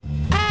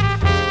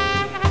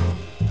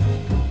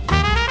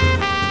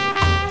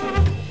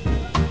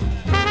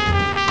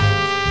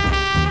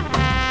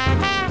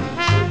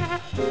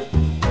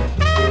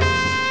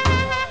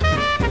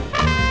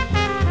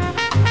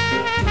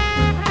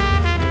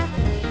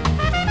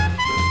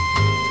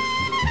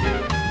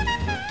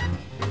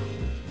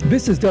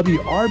This is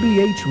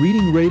WRBH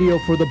Reading Radio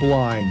for the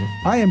Blind.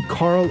 I am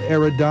Carl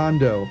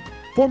Arredondo,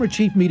 former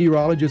chief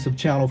meteorologist of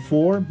Channel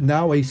 4,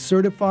 now a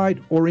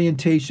certified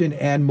orientation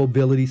and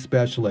mobility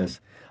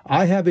specialist.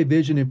 I have a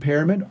vision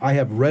impairment, I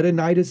have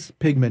retinitis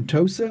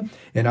pigmentosa,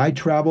 and I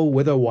travel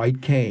with a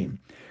white cane.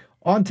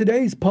 On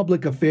today's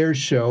Public Affairs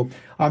show,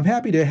 I'm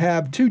happy to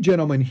have two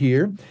gentlemen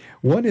here.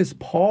 One is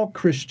Paul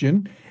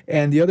Christian,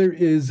 and the other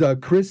is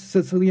Chris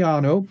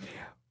Siciliano.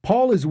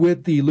 Paul is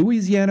with the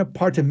Louisiana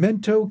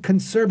Partimento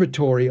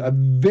Conservatory, a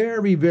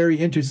very, very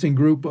interesting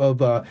group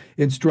of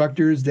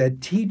instructors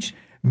that teach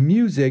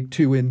music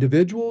to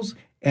individuals,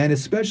 and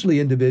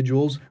especially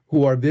individuals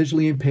who are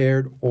visually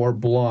impaired or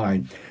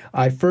blind.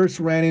 I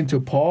first ran into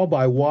Paul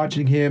by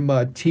watching him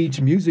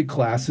teach music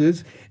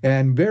classes,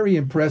 and very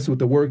impressed with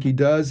the work he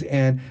does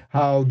and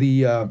how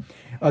the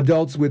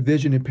adults with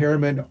vision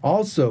impairment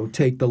also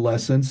take the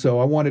lessons. So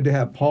I wanted to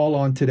have Paul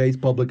on today's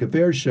Public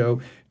Affairs show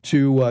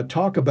to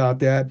talk about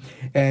that.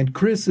 And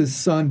Chris's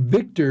son,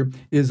 Victor,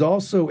 is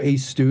also a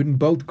student.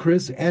 Both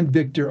Chris and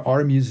Victor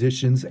are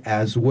musicians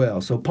as well.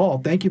 So, Paul,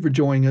 thank you for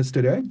joining us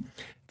today.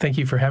 Thank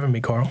you for having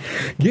me, Carl.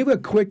 Give a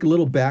quick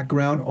little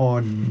background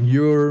on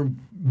your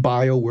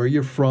bio, where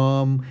you're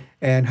from,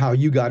 and how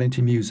you got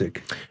into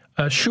music.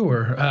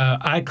 Sure.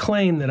 I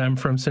claim that I'm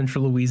from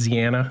Central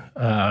Louisiana.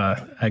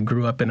 I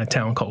grew up in a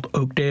town called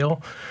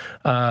Oakdale.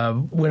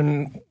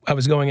 When I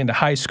was going into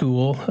high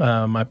school,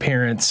 my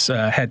parents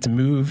had to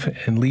move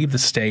and leave the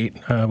state.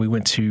 We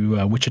went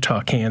to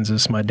Wichita,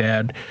 Kansas. My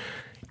dad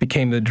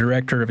became the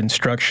director of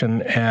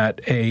instruction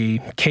at a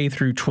K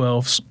through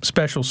 12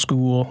 special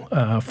school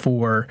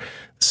for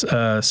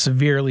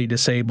severely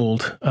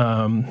disabled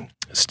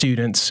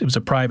students. It was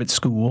a private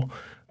school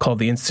called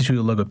the Institute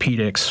of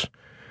Logopedics.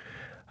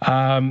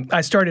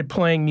 I started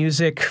playing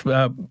music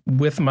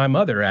with my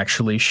mother,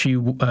 actually. She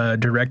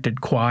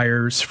directed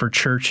choirs for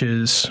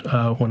churches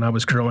when I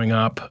was growing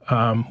up.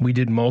 We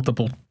did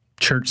multiple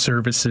church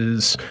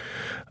services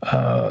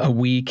a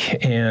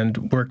week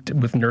and worked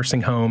with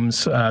nursing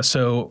homes.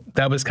 So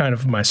that was kind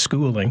of my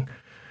schooling.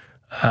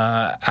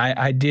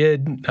 I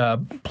did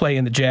play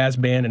in the jazz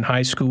band in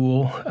high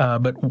school,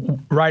 but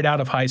right out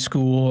of high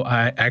school,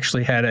 I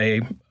actually had a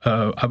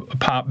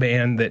pop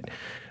band that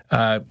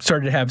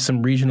started to have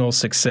some regional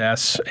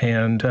success,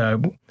 and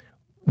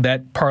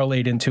that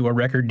parlayed into a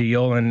record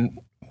deal. And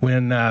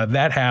when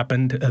that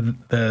happened,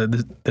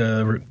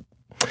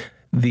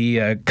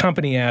 the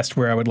company asked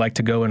where I would like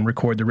to go and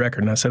record the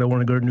record, and I said I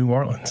want to go to New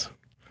Orleans.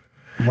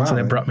 Wow, so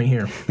that brought me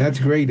here. That's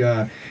great.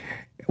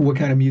 What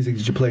kind of music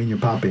did you play in your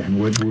pop band?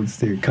 What was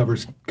the cover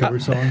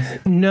songs?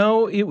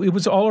 No, it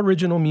was all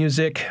original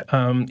music.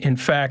 In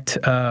fact,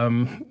 that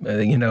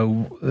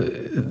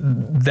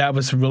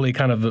was really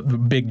kind of the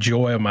big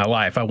joy of my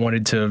life. I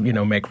wanted to,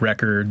 make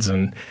records,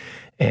 and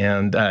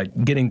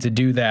getting to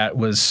do that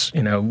was,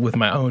 with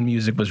my own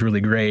music was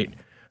really great.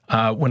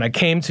 When I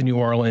came to New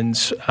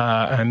Orleans,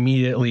 I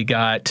immediately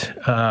got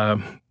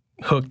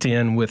hooked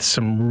in with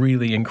some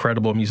really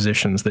incredible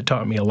musicians that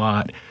taught me a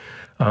lot.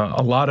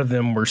 A lot of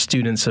them were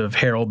students of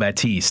Harold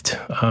Baptiste,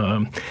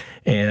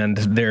 and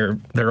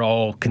they're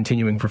all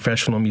continuing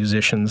professional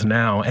musicians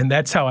now. And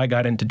that's how I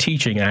got into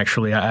teaching,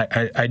 actually.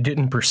 I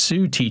didn't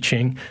pursue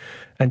teaching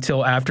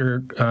until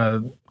after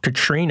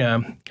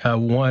Katrina.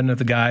 One of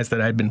the guys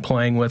that I'd been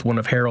playing with, one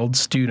of Harold's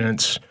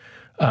students,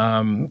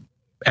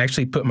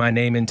 actually put my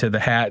name into the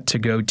hat to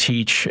go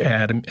teach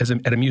at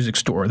a music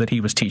store that he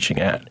was teaching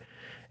at.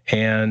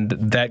 And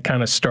that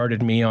kind of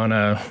started me on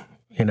a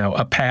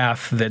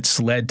path that's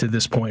led to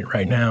this point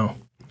right now.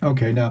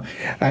 Okay, now,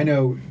 I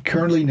know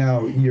currently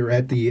now you're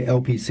at the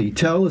LPC.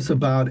 Tell us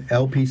about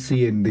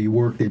LPC and the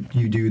work that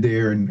you do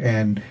there,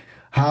 and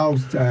how,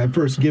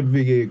 first give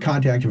me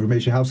contact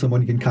information, how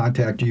someone can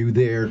contact you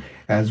there,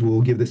 as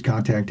we'll give this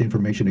contact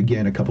information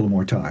again a couple of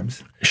more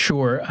times.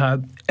 Sure.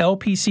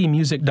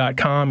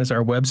 LPCmusic.com is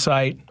our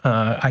website.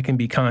 I can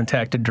be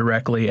contacted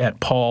directly at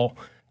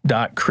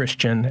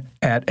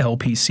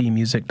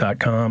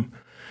paul.christian@lpcmusic.com.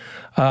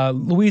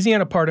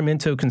 Louisiana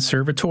Partimento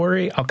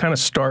Conservatory, I'll kind of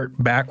start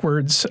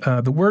backwards.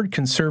 The word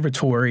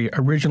conservatory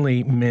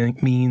originally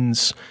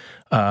means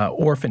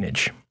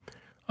orphanage.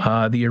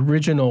 The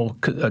original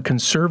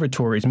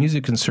conservatories,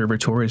 music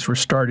conservatories, were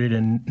started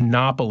in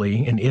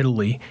Napoli in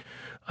Italy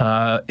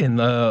in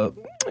the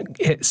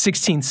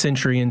 16th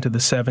century into the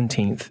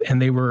 17th,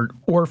 and they were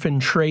orphan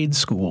trade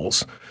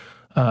schools.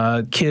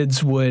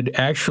 Kids would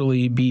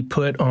actually be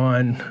put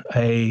on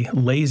a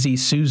lazy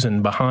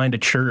Susan behind a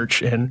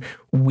church and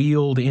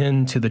wheeled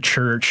into the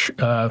church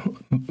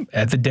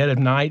at the dead of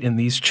night, and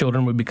these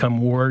children would become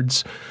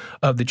wards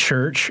of the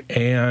church.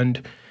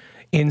 And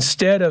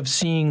instead of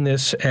seeing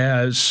this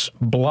as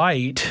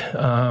blight,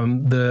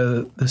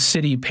 the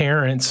city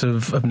parents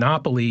of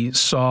Napoli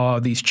saw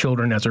these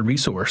children as a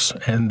resource,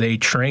 and they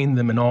trained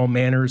them in all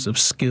manners of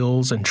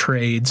skills and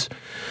trades,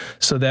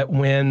 so that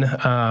when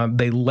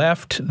they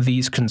left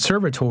these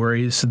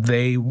conservatories,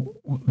 they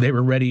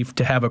were ready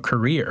to have a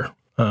career.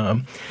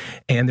 And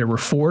there were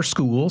four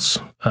schools.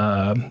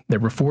 There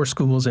were four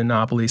schools in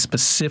Napoli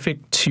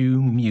specific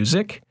to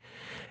music.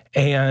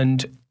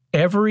 And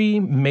every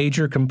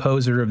major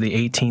composer of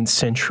the 18th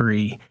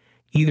century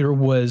either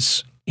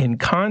was in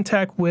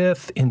contact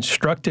with,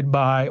 instructed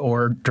by,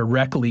 or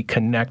directly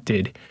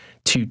connected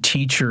to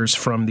teachers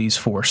from these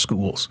four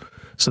schools.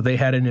 So they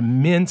had an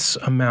immense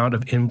amount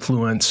of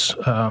influence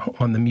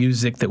on the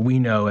music that we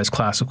know as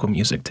classical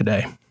music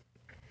today.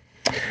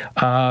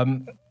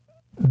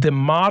 The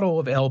model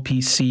of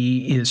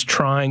LPC is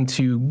trying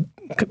to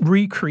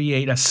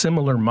recreate a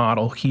similar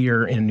model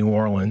here in New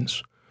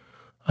Orleans.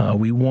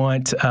 We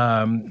want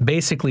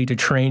basically to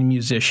train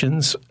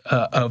musicians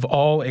of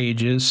all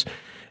ages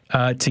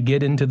to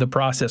get into the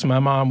process. My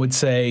mom would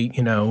say,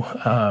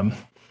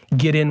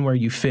 get in where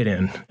you fit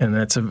in, and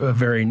that's a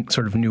very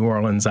sort of New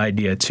Orleans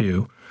idea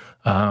too.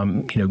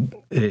 We're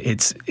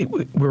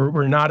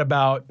not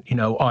about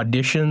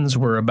auditions.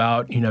 We're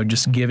about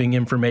just giving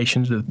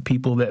information to the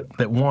people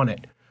that want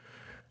it.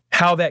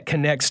 How that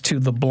connects to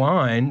the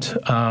blind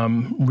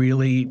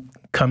really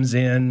comes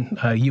in.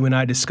 You and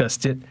I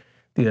discussed it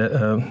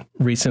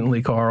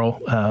recently,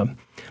 Carl.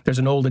 There's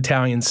an old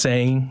Italian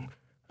saying,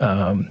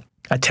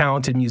 a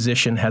talented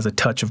musician has a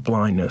touch of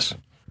blindness.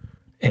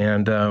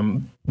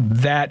 And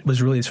that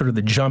was really sort of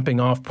the jumping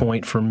off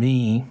point for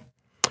me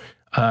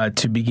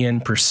to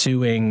begin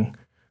pursuing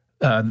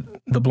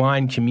the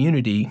blind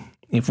community.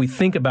 If we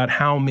think about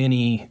how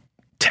many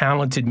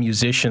talented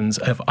musicians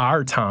of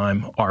our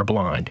time are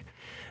blind,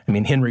 I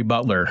mean, Henry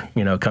Butler,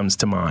 comes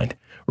to mind,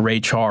 Ray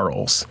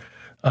Charles,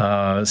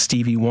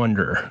 Stevie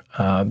Wonder.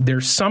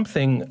 There's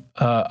something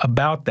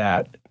about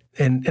that.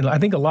 And I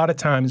think a lot of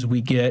times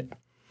we get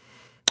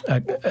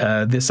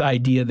this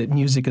idea that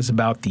music is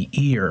about the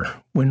ear,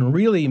 when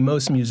really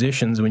most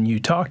musicians, when you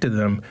talk to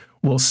them,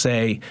 will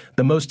say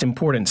the most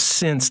important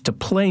sense to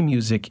play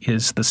music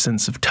is the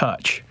sense of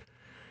touch.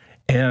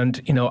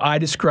 And, I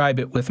describe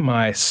it with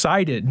my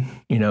sighted,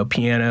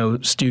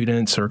 piano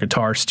students or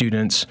guitar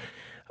students.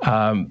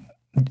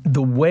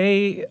 The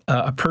way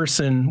a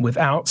person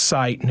without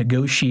sight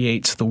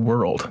negotiates the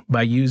world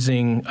by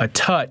using a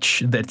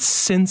touch that's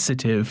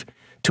sensitive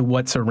to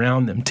what's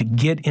around them, to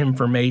get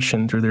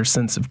information through their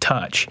sense of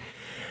touch.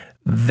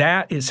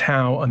 That is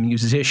how a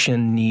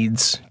musician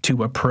needs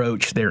to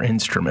approach their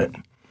instrument.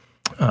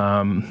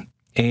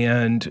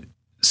 And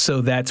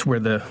so that's where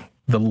the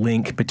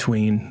link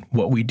between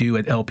what we do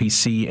at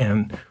LPC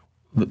and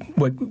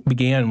what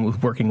began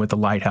with working with the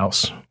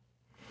Lighthouse.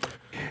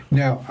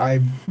 Now,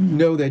 I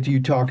know that you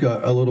talk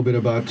a little bit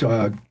about,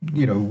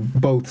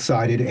 both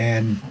sighted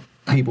and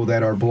people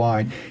that are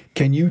blind.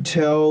 Can you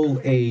tell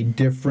a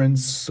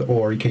difference,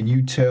 or can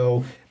you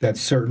tell that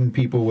certain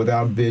people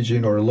without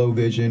vision or low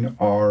vision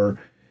are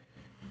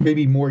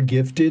maybe more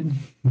gifted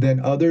than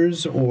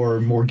others,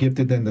 or more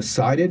gifted than the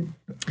sighted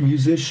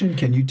musician?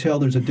 Can you tell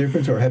there's a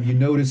difference, or have you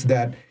noticed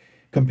that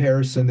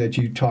comparison that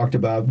you talked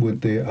about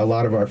with a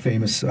lot of our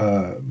famous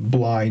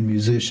blind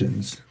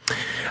musicians?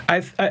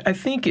 I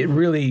think it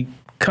really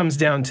comes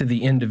down to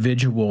the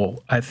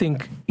individual. I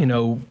think,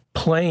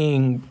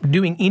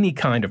 doing any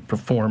kind of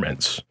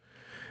performance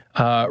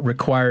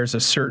requires a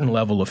certain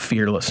level of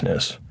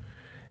fearlessness.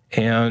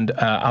 And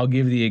I'll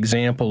give the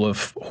example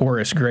of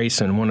Horace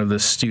Grayson, one of the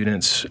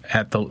students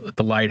at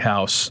the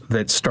Lighthouse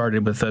that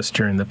started with us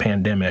during the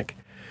pandemic.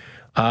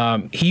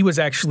 He was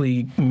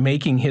actually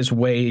making his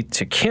way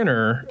to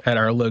Kenner at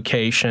our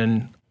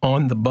location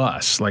on the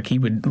bus. Like, he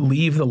would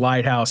leave the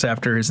Lighthouse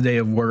after his day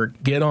of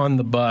work, get on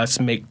the bus,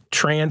 make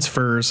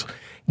transfers,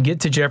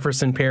 get to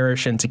Jefferson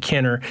Parish and to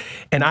Kenner,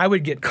 and I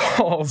would get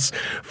calls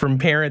from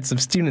parents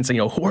of students saying,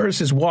 Horace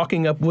is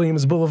walking up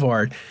Williams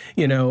Boulevard.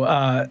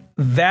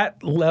 That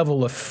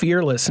level of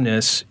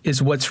fearlessness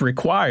is what's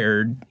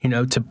required,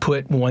 to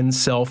put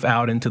oneself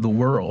out into the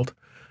world.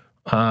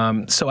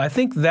 So I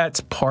think that's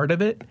part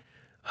of it.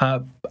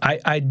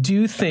 I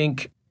do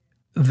think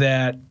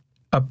that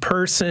a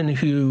person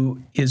who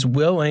is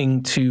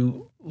willing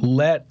to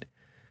let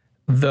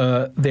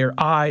their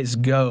eyes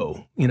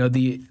go,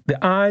 the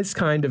eyes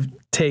kind of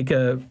take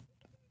a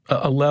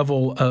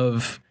level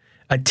of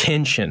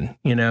attention.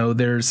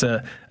 There's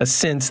a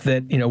sense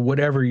that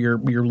whatever you're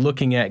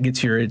looking at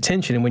gets your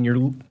attention, and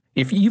when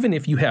even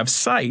if you have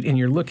sight and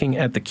you're looking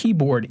at the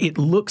keyboard, it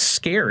looks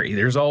scary.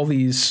 There's all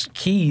these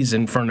keys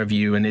in front of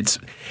you, and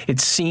it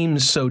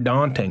seems so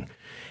daunting.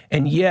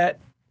 And yet,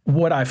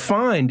 what I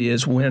find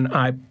is when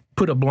I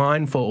put a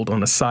blindfold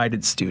on a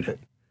sighted student,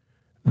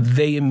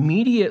 they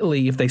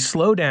immediately, if they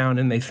slow down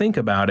and they think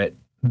about it,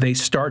 they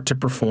start to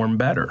perform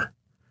better.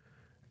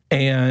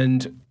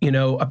 And,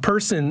 a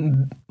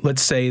person,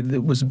 let's say,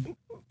 that was,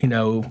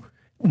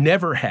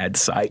 never had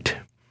sight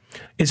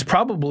is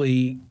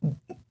probably,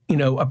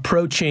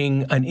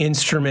 approaching an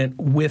instrument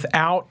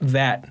without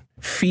that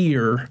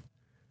fear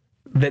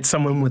that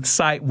someone with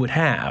sight would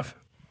have.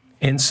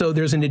 And so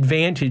there's an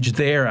advantage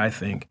there, I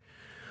think.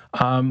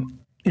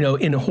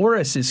 In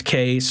Horace's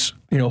case,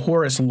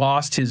 Horace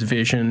lost his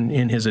vision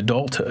in his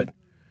adulthood.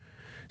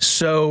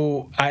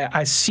 So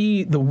I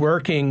see the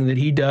working that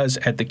he does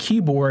at the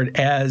keyboard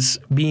as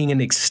being an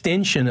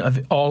extension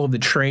of all of the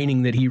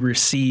training that he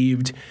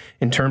received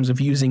in terms of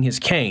using his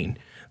cane.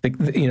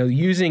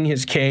 using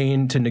his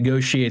cane to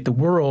negotiate the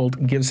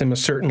world gives him a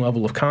certain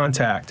level of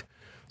contact.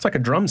 It's like a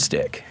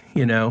drumstick,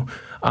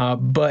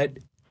 but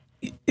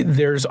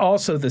there's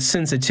also the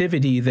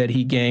sensitivity that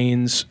he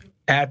gains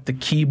at the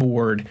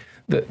keyboard,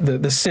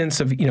 the sense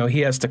of, he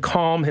has to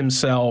calm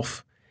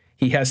himself.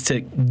 He has to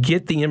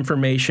get the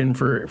information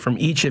from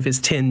each of his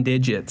 10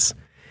 digits.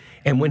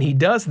 And when he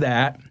does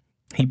that,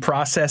 he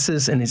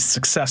processes and is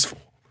successful.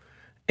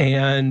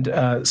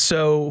 And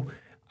so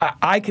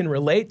I can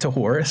relate to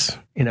Horace,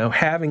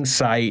 having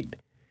sight.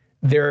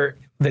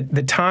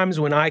 The times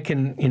when I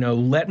can,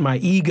 let my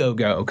ego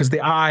go, because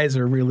the eyes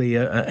are really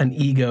an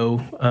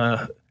ego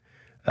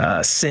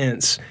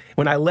sense.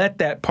 When I let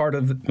that part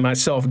of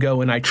myself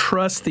go and I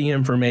trust the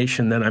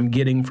information that I'm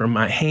getting from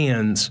my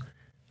hands,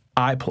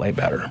 I play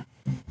better.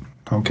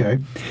 Okay.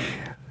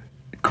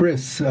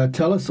 Chris,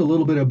 tell us a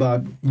little bit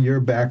about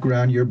your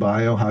background, your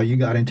bio, how you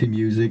got into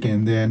music,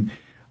 and then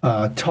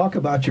talk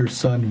about your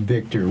son,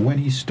 Victor, when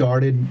he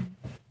started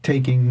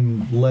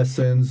taking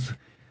lessons,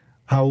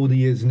 how old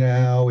he is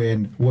now,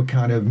 and what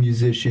kind of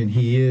musician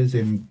he is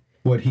and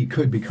what he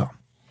could become.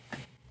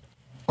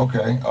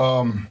 Okay.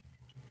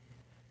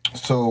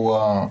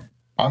 So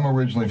I'm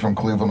originally from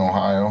Cleveland,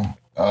 Ohio.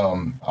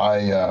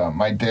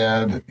 My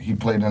dad, he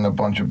played in a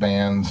bunch of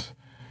bands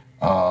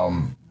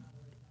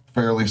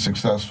fairly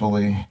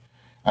successfully.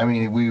 I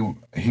mean,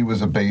 he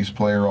was a bass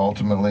player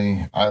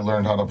ultimately. I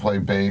learned how to play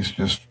bass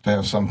just to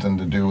have something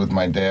to do with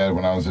my dad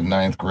when I was in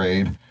 9th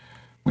grade.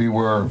 We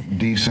were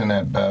decent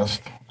at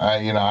best.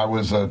 I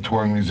was a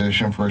touring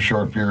musician for a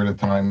short period of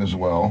time as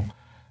well.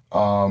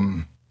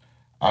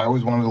 I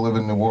always wanted to live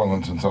in New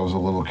Orleans since I was a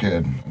little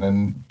kid. And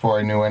then before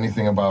I knew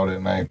anything about it,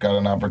 and I got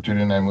an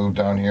opportunity, and I moved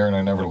down here, and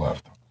I never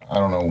left. I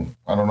don't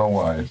know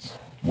why. It's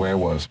the way it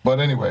was. But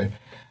anyway,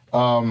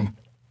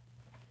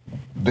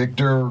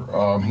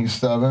 Victor, he's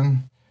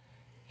 7.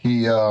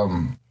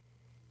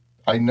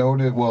 I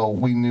noted,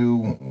 we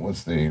knew,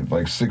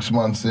 like 6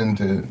 months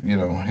into,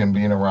 him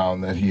being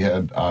around that he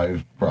had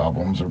eye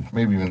problems, or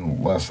maybe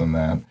even less than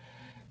that.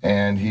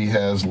 And he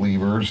has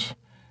Leber's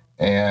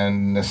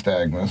and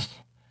nystagmus.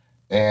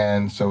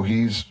 And so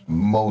he's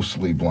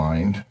mostly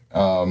blind.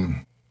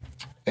 I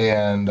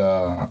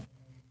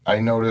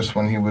noticed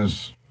when he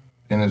was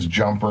in his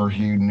jumper,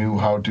 he knew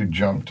how to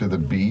jump to the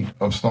beat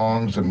of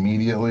songs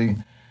immediately.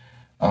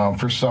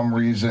 For some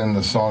reason,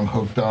 the song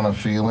 "Hooked on a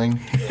Feeling,"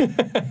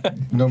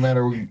 no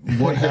matter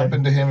what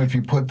happened to him, if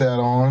you put that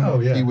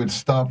on, he would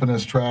stop in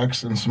his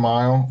tracks and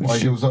smile.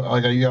 Like it was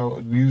like I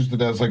used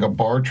it as like a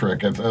bar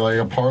trick, it's like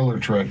a parlor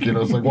trick.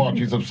 It's like, watch,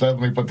 he's upset,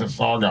 let me put this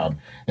song on,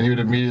 and he would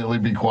immediately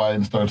be quiet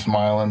and start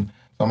smiling.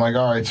 So I'm like,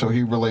 all right, so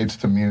he relates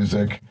to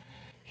music.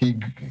 He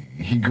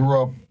grew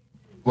up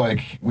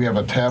like we have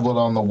a tablet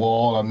on the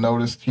wall. I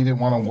noticed he didn't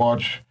want to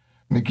watch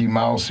Mickey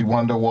Mouse. He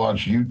wanted to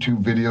watch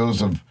YouTube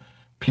videos of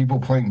people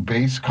playing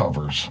bass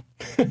covers.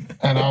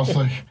 And I was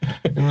like,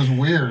 it was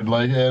weird.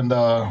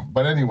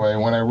 But anyway,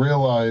 when I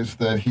realized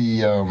that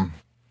he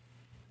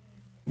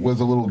was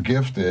a little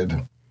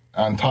gifted,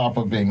 on top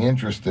of being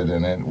interested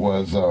in it,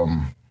 was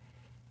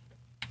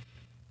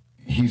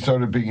he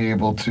started being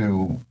able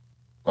to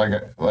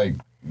like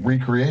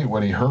recreate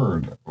what he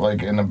heard,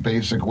 like in a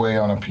basic way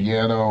on a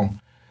piano.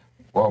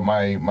 Well,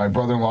 my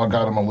brother-in-law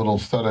got him a little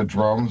set of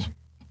drums.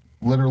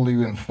 Literally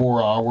in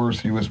 4 hours,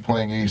 he was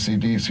playing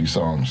AC/DC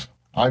songs.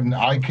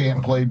 I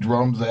can't play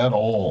drums at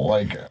all.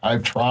 Like,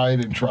 I've tried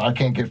and tried. I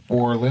can't get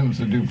 4 limbs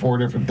to do 4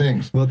 different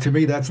things. Well, to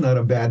me, that's not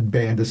a bad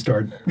band to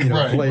start,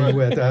 playing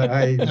with.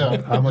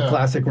 I'm a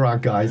classic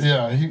rock guy.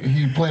 Yeah,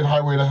 he played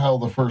Highway to Hell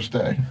the first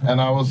day.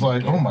 And I was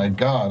like, oh, my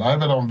God. I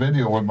have it on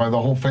video with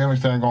the whole family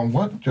standing going,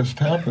 what just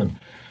happened?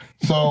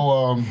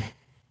 So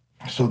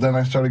then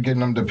I started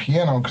getting him to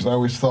piano because I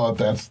always thought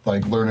that's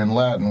like learning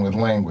Latin with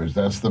language.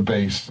 That's the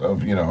base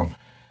of,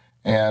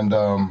 And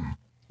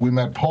we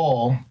met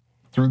Paul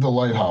through the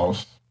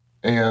Lighthouse,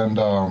 and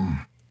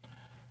I'm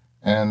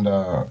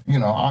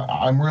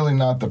really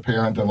not the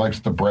parent that likes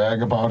to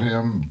brag about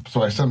him.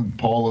 So I sent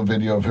Paul a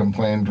video of him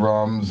playing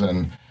drums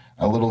and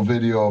a little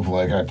video of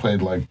I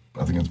played I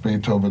think it's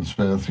Beethoven's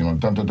Fifth, dun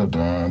dun dun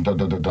dun dun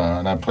dun dun dun,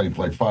 and I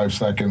played 5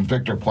 seconds.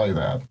 Victor, play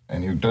that,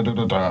 and you dun dun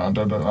dun dun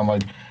dun dun. I'm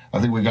like, I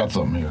think we got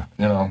something here,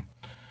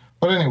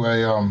 But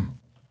anyway,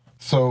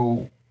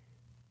 so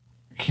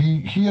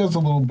he has a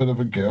little bit of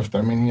a gift.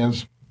 I mean, he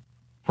has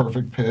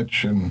perfect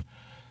pitch and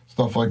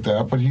stuff like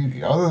that. But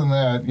other than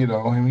that,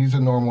 he's a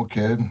normal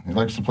kid. He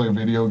likes to play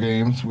video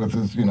games with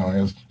his, he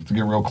has to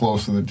get real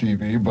close to the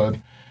TV. But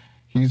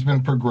he's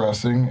been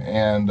progressing,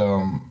 and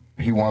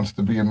he wants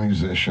to be a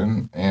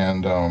musician.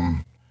 And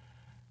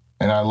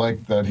I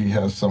like that he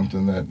has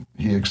something that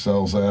he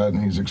excels at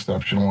and he's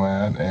exceptional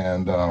at.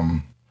 And,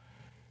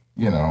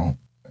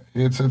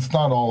 it's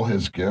not all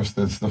his gifts.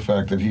 It's the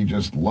fact that he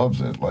just loves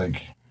it.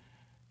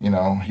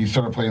 He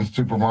started playing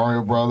Super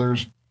Mario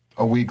Brothers.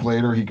 A week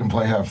later, he can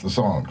play half the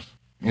songs,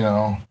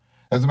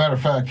 As a matter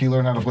of fact, he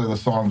learned how to play the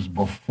songs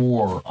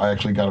before I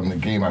actually got him the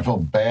game. I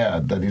felt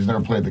bad that he's never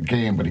played the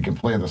game, but he can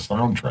play the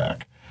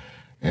soundtrack.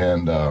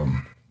 And,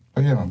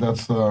 but,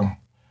 that's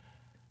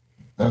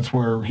that's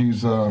where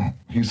he's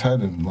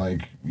headed.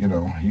 Like, you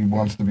know, he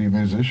wants to be a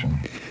musician.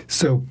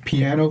 So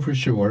piano for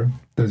sure.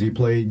 Does he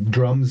play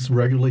drums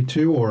regularly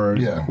too, or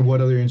Yeah. what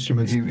other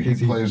instruments? He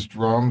plays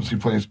drums. He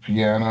plays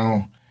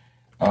piano.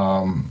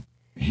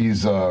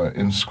 He's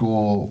in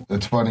school.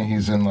 It's funny.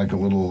 He's in like a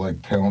little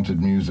like talented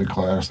music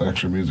class,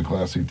 extra music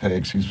class he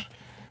takes.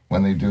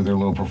 When they do their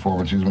little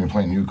performance, he's going to be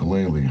playing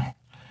ukulele,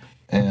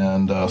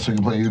 and so he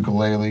can play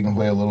ukulele. He can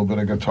play a little bit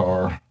of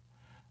guitar.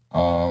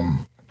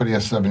 But he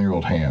has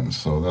 7-year-old hands,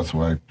 so that's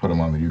why I put him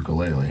on the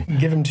ukulele.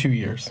 Give him 2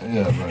 years.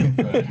 Yeah, right.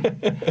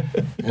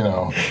 You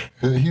know,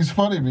 he's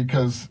funny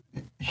because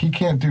he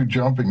can't do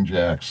jumping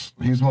jacks.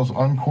 He's the most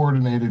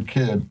uncoordinated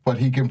kid, but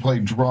he can play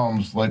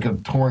drums like a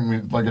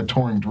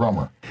touring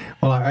drummer.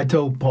 Well, I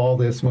told Paul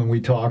this when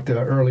we talked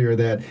earlier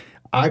that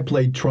I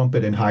played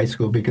trumpet in high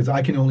school because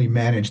I can only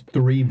manage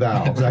 3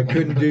 valves. I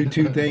couldn't do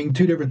two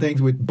different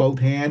things with both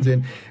hands,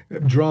 and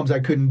drums I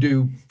couldn't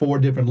do 4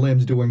 different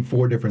limbs doing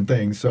 4 different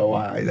things. So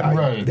I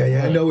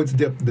know it's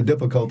the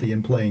difficulty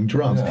in playing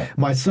drums. Yeah.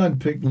 My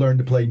son learned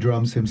to play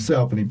drums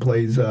himself, and he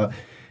plays.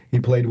 He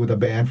played with a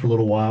band for a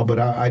little while, but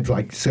I'd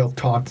like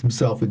self-taught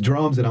himself with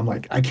drums, and I'm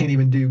like, I can't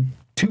even do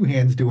 2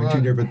 hands doing 2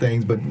 different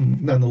things, but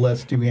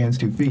nonetheless 2 hands,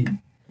 2 feet.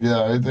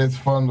 Yeah, it's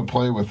fun to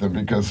play with him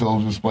because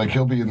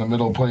he'll be in the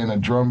middle playing a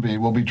drum beat.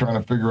 We'll be trying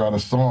to figure out a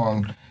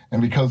song,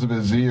 and because of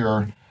his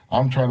ear,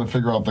 I'm trying to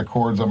figure out the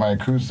chords on my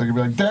acoustic. He'll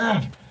be like,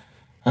 Dad,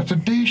 that's a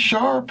D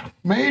sharp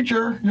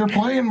major. You're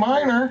playing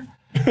minor.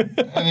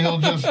 And he'll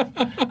just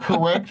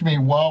correct me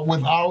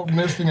without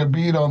missing a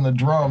beat on the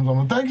drums. I'm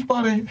like, thanks,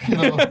 buddy. You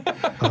know.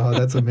 Oh,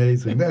 that's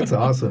amazing. That's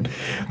awesome.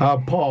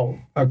 Paul,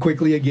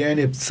 quickly again,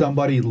 if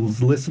somebody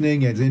is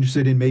listening and is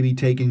interested in maybe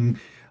taking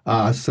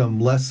some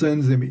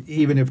lessons, and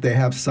even if they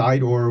have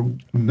sight or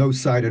no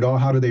sight at all,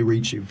 how do they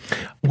reach you?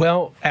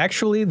 Well,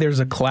 actually, there's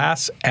a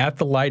class at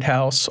the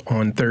Lighthouse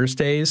on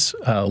Thursdays,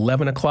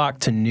 11 o'clock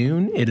to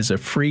noon. It is a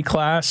free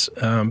class.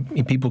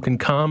 People can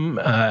come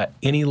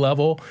any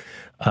level.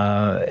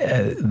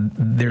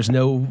 There's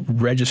no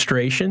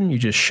registration. You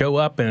just show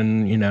up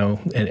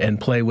and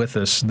play with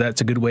us.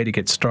 That's a good way to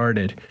get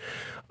started.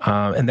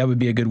 And that would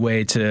be a good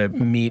way to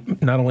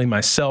meet not only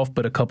myself,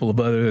 but a couple of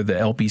the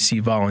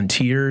LPC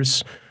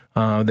volunteers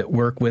that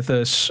work with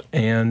us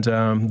and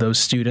those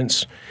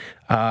students.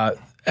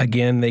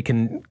 Again, they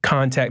can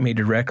contact me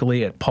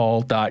directly at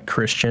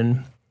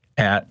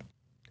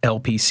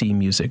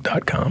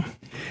paul.christian@lpcmusic.com.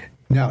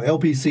 Now,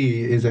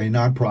 LPC is a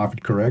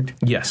nonprofit, correct?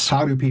 Yes.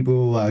 How do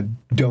people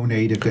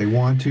donate if they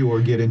want to,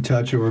 or get in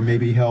touch, or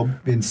maybe help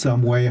in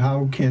some way?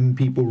 How can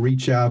people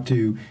reach out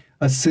to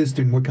assist,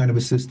 and what kind of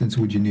assistance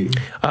would you need?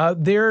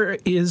 There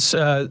is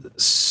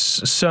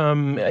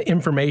some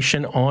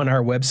information on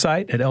our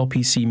website at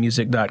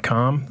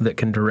lpcmusic.com that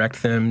can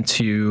direct them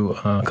to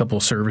a couple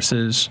of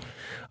services.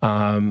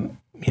 I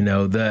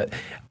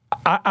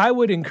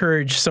would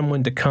encourage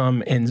someone to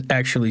come and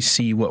actually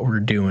see what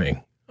we're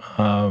doing.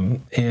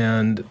 The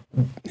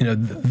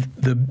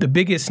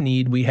biggest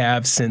need we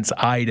have since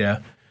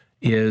Ida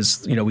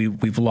is,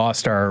 we've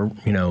lost our,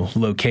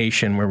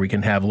 location where we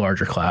can have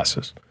larger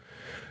classes.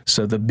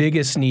 So the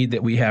biggest need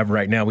that we have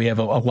right now, we have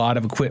a lot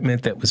of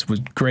equipment that was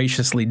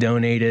graciously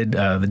donated.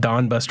 The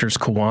Don Busters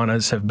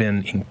Kiwanis have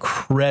been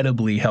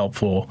incredibly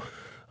helpful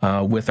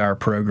with our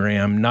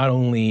program, not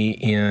only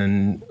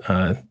in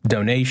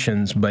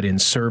donations, but in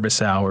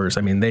service hours.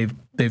 I mean, they've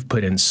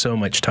put in so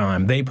much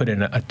time. They put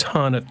in a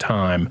ton of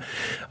time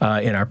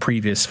in our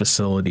previous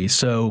facility.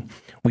 So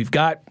we've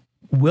got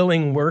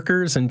willing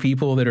workers and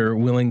people that are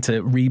willing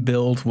to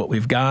rebuild what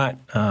we've got.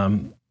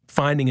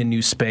 Finding a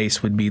new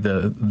space would be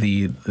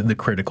the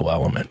critical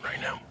element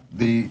right now.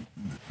 The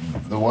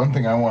one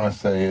thing I want to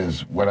say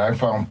is when I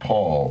found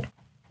Paul,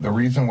 the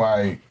reason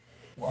why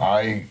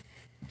I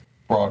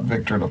brought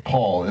Victor to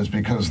Paul is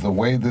because the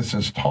way this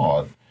is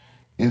taught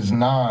is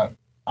not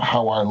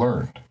how I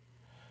learned.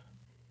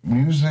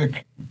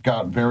 Music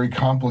got very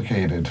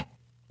complicated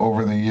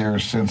over the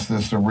years since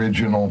this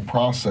original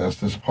process,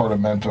 this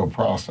Partimento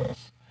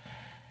process.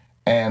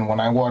 And when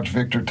I watch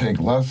Victor take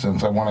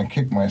lessons, I want to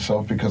kick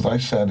myself because I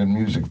sat in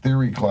music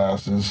theory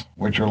classes,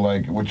 which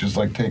is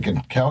like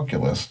taking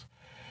calculus.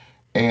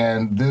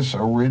 And this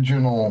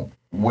original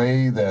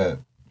way that,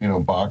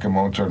 Bach and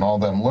Mozart and all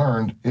them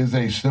learned is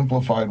a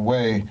simplified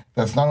way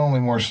that's not only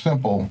more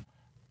simple,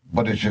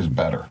 but it's just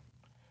better.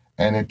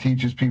 And it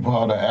teaches people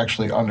how to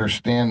actually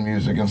understand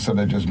music instead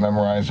of just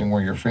memorizing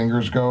where your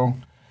fingers go.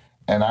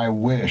 And I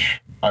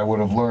wish I would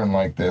have learned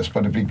like this,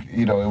 but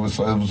it was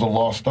a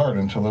lost art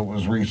until it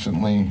was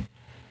recently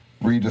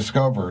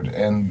rediscovered.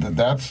 And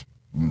that's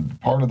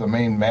part of the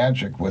main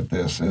magic with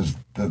this is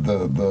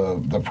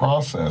the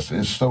process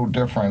is so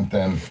different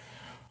than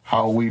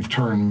how we've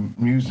turned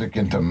music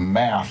into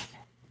math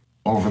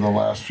over the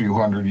last few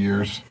hundred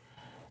years.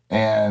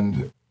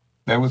 And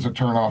that was a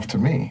turnoff to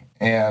me.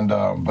 And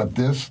but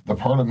the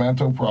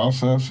Partimento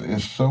process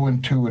is so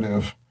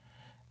intuitive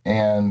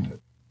and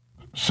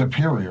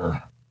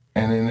superior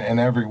and in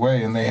every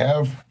way. And they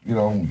have,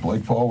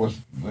 like Paul was,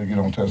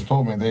 has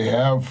told me, they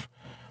have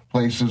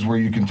places where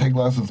you can take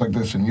lessons like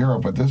this in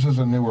Europe, but this is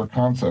a newer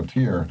concept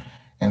here.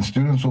 And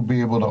students will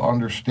be able to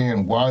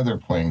understand why they're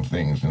playing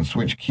things and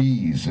switch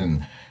keys.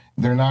 And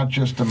they're not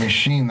just a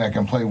machine that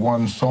can play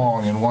one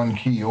song in one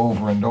key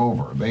over and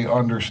over. They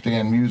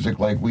understand music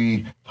like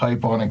we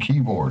type on a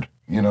keyboard,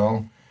 you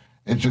know?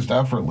 It's just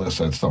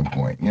effortless at some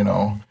point, you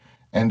know?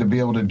 And to be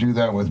able to do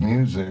that with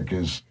music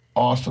is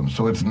awesome.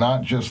 So it's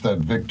not just that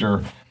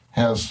Victor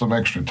has some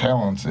extra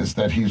talents, it's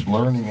that he's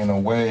learning in a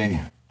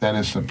way that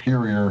is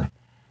superior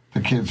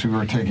to kids who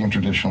are taking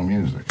traditional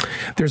music.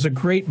 There's a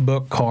great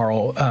book,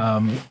 Carl,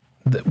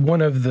 that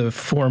one of the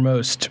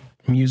foremost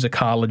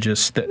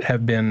musicologists that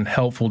have been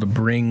helpful to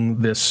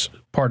bring this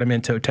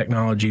Partimento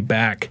technology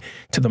back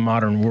to the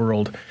modern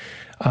world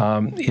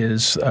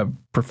is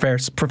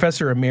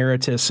Professor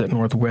Emeritus at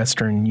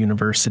Northwestern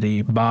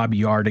University, Robert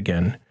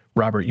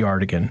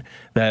Yardigan.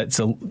 That's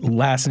a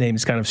last name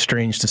is kind of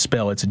strange to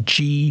spell. It's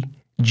Gjerdingen.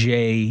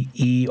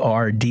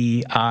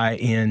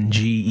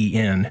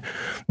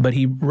 But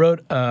he wrote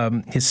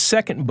his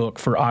second book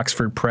for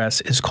Oxford Press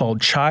is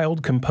called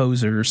Child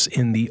Composers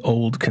in the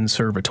Old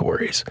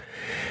Conservatories.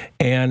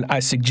 And I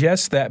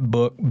suggest that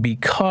book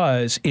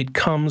because it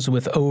comes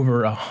with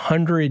over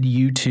 100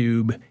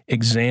 YouTube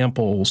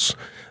examples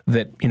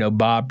that, you know,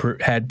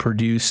 Bob had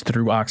produced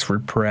through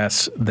Oxford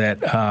Press that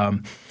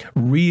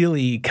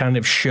really kind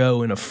of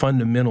show in a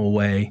fundamental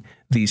way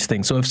these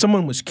things. So if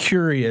someone was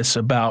curious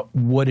about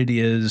what it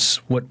is,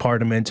 what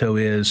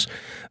Partimento is,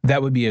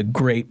 that would be a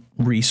great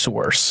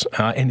resource.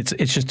 And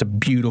it's just a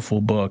beautiful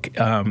book.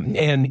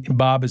 And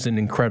Bob is an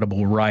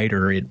incredible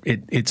writer.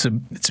 It's a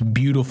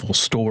beautiful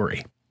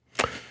story.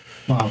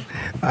 Wow.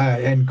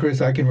 And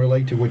Chris, I can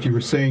relate to what you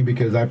were saying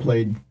because I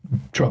played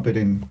trumpet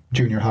in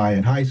junior high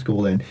and high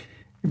school, and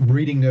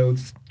reading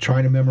notes,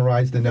 trying to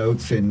memorize the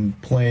notes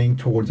and playing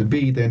towards a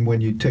beat. Then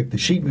when you took the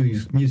sheet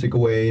music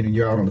away and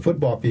you're out on the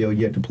football field,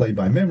 you had to play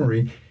by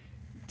memory.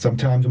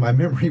 Sometimes my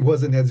memory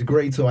wasn't as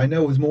great, so I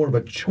know it was more of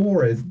a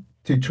chore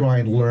to try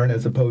and learn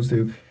as opposed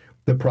to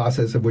the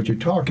process of what you're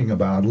talking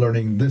about,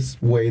 learning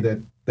this way that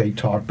they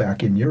taught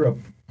back in Europe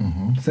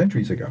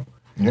centuries ago.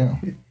 Yeah.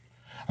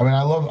 I mean,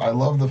 I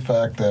love the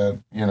fact that,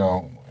 you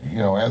know,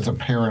 as a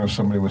parent of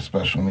somebody with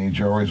special needs,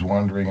 you're always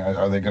wondering,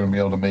 are they going to be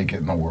able to make it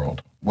in the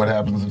world? What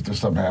happens if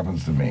something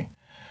happens to me?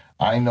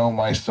 I know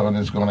my son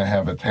is going to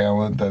have a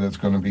talent that is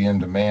going to be in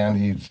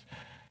demand.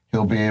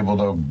 He'll be able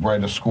to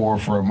write a score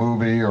for a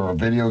movie or a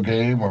video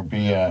game, or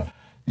be a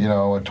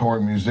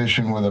touring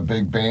musician with a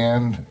big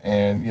band,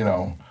 and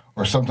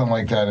or something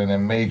like that. And it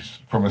makes,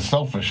 from a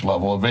selfish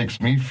level, it makes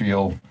me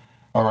feel,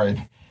 all right,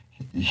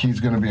 he's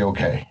going to be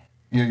okay.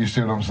 You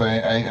see what I'm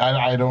saying?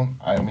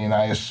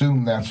 I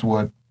assume that's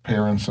what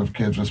parents of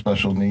kids with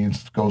special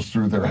needs goes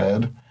through their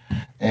head,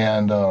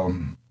 and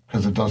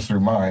because it does through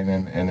mine,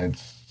 and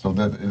it's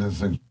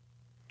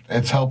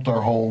helped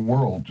our whole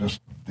world,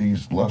 just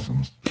these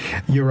lessons.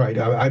 You're right.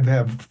 I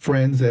have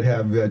friends that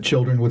have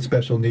children with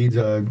special needs,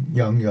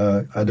 young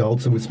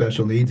adults with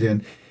special needs,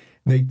 and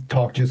they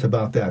talk just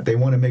about that. They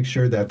want to make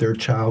sure that their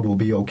child will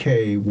be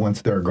okay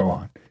once they're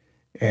gone.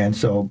 And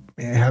so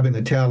having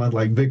a talent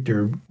like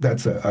Victor,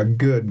 that's a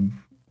good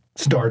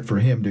start for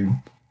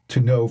him to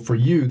know for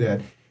you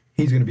that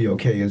he's going to be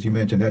okay. As you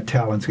mentioned, that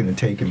talent's going to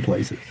take him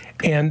places.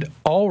 And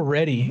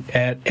already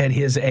at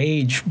his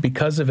age,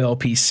 because of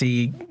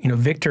LPC,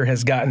 Victor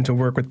has gotten to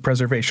work with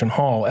Preservation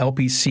Hall.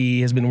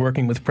 LPC has been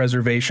working with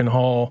Preservation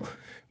Hall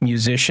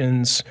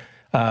musicians,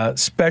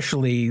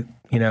 especially,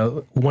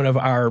 one of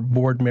our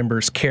board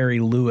members, Carrie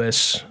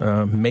Lewis,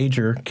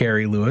 Major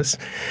Carrie Lewis,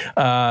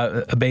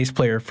 a bass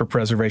player for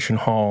Preservation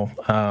Hall,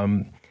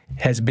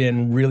 has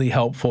been really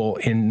helpful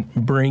in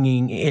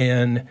bringing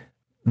in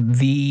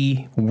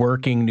the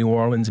working New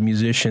Orleans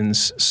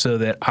musicians so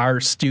that our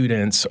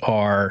students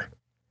are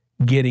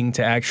getting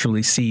to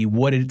actually see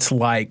what it's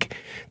like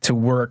to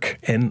work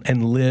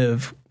and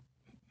live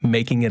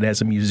making it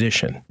as a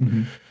musician.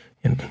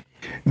 Mm-hmm.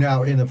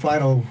 Now, in the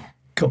final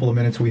couple of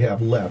minutes we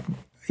have left,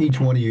 each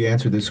one of you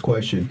answer this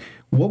question.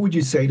 What would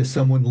you say to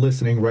someone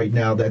listening right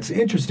now that's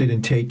interested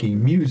in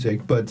taking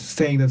music but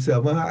saying to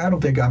themselves, well, I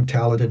don't think I'm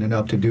talented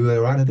enough to do it,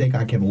 or I don't think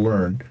I can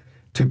learn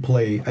to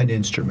play an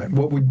instrument?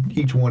 What would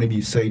each one of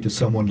you say to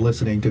someone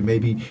listening to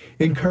maybe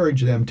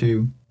encourage them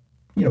to,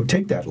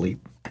 take that leap?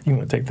 You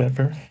want to take that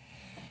first?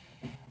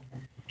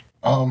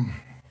 Well,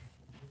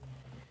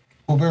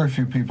 very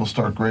few people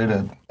start great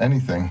at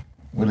anything.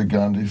 What did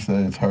Gandhi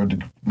say? It's hard to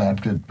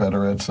not get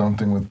better at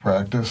something with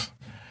practice.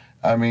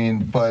 I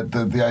mean, but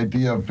the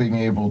idea of being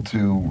able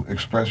to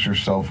express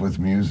yourself with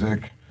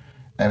music,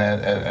 and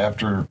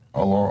after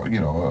a long,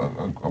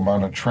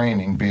 amount of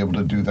training, be able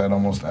to do that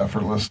almost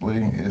effortlessly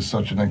is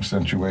such an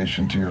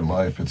accentuation to your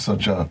life. It's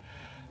such a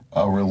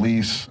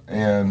release,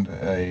 and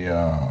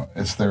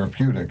it's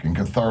therapeutic and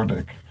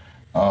cathartic.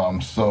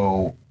 And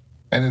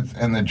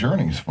the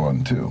journey's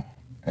fun too,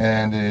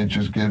 and it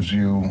just gives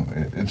you.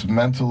 It's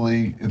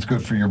mentally, it's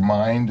good for your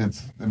mind.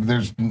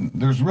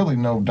 There's really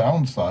no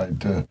downside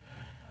to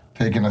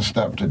taking a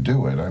step to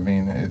do it. I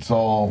mean,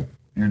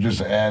 you're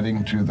just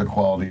adding to the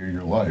quality of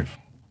your life.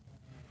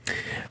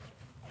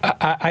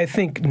 I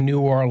think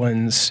New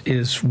Orleans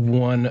is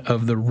one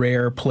of the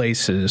rare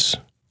places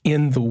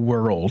in the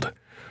world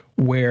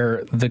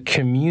where the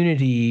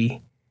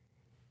community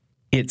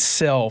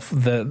itself,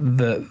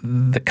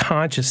 the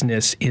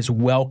consciousness is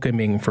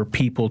welcoming for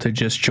people to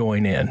just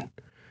join in.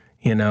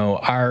 You know,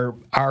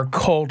 our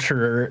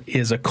culture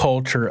is a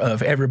culture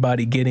of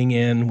everybody getting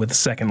in with the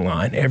second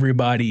line,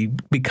 everybody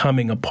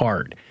becoming a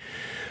part.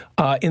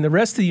 In the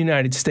rest of the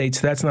United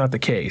States, that's not the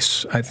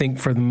case. I think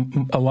for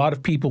a lot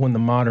of people in the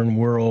modern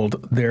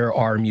world, there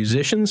are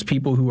musicians,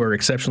 people who are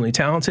exceptionally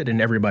talented, and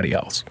everybody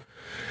else.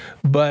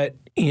 But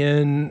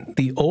in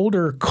the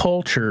older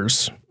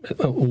cultures,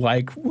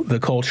 like the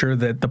culture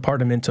that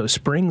Departamento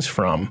springs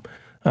from,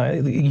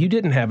 you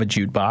didn't have a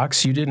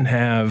jukebox, you didn't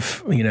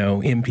have,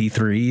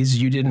 MP3s,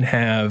 you didn't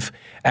have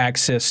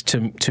access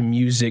to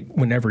music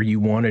whenever you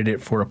wanted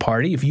it for a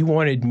party. If you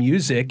wanted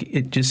music,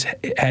 it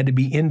had to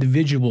be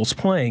individuals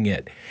playing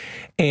it.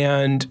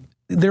 And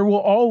there will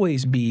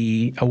always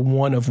be a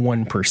 1 of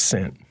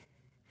 1%.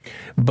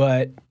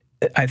 But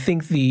I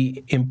think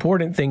the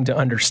important thing to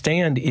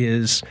understand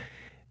is,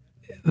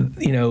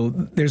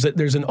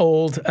 there's an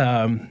old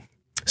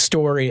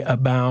story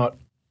about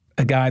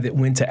a guy that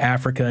went to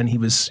Africa and he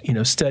was,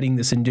 studying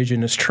this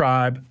indigenous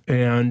tribe,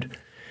 and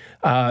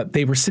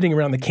they were sitting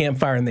around the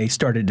campfire and they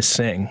started to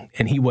sing,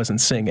 and he wasn't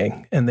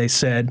singing. And they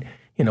said,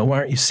 why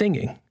aren't you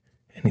singing?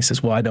 And he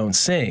says, well, I don't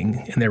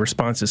sing. And their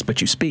response is,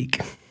 but you speak.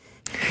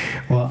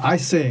 Well, I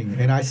sing,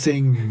 and I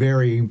sing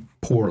very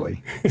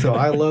poorly. So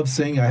I love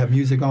singing. I have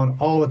music on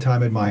all the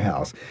time in my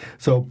house.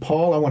 So,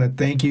 Paul, I want to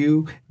thank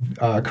you.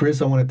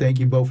 Chris, I want to thank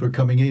you both for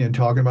coming in and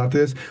talking about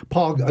this.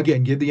 Paul,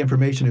 again, give the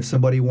information if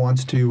somebody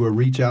wants to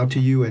reach out to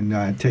you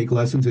and take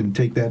lessons and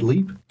take that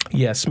leap.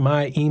 Yes,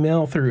 my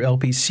email through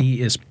LPC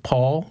is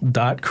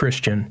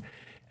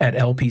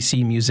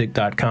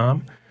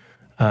paul.christian@lpcmusic.com.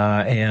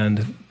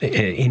 And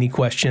any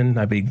question,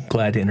 I'd be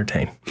glad to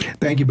entertain.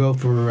 Thank you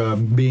both for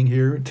being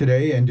here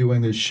today and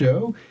doing this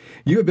show.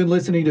 You have been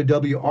listening to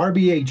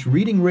WRBH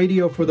Reading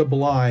Radio for the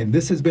Blind.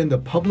 This has been the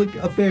Public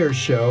Affairs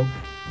Show.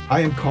 I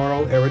am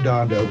Carl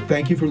Arredondo.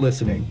 Thank you for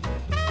listening.